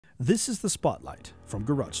This is the Spotlight from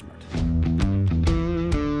GarageSmart.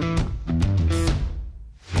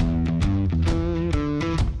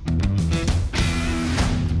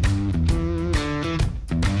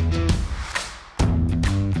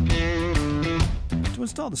 To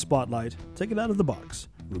install the Spotlight, take it out of the box,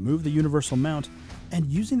 remove the universal mount, and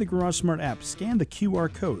using the GarageSmart app, scan the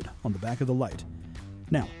QR code on the back of the light.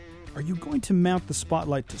 Now, are you going to mount the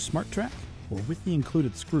Spotlight to SmartTrack or with the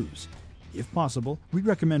included screws? If possible, we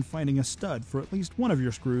recommend finding a stud for at least one of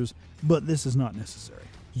your screws, but this is not necessary.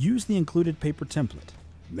 Use the included paper template.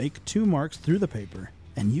 Make 2 marks through the paper,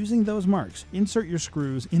 and using those marks, insert your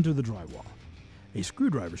screws into the drywall. A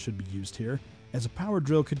screwdriver should be used here, as a power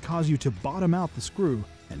drill could cause you to bottom out the screw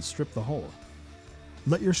and strip the hole.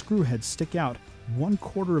 Let your screw head stick out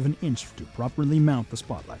 1/4 of an inch to properly mount the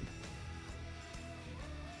Spotlight.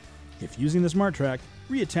 If using the SmartTrack,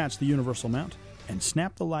 reattach the universal mount and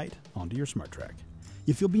snap the light onto your SmartTrack.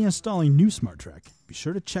 If you'll be installing new SmartTrack, be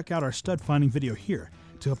sure to check out our stud finding video here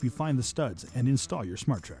to help you find the studs and install your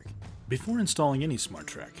SmartTrack. Before installing any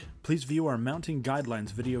SmartTrack, please view our mounting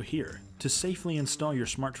guidelines video here to safely install your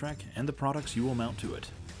SmartTrack and the products you will mount to it.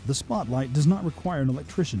 The Spotlight does not require an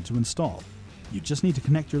electrician to install. You just need to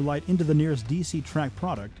connect your light into the nearest DC track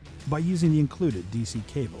product by using the included DC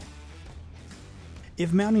cable.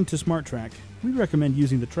 If mounting to SmartTrack, we recommend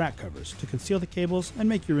using the track covers to conceal the cables and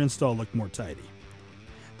make your install look more tidy.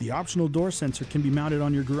 The optional door sensor can be mounted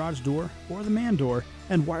on your garage door or the man door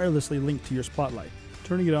and wirelessly linked to your Spotlight,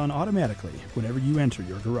 turning it on automatically whenever you enter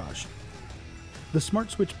your garage. The Smart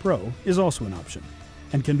Switch Pro is also an option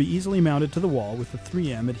and can be easily mounted to the wall with the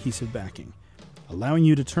 3M adhesive backing, allowing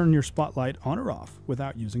you to turn your Spotlight on or off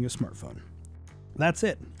without using a smartphone. That's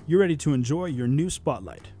it. You're ready to enjoy your new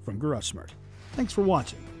Spotlight from GarageSmart. Thanks for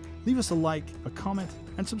watching. Leave us a like, a comment,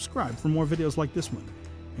 and subscribe for more videos like this one.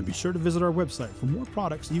 And be sure to visit our website for more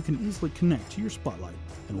products you can easily connect to your Spotlight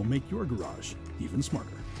and will make your garage even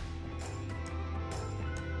smarter.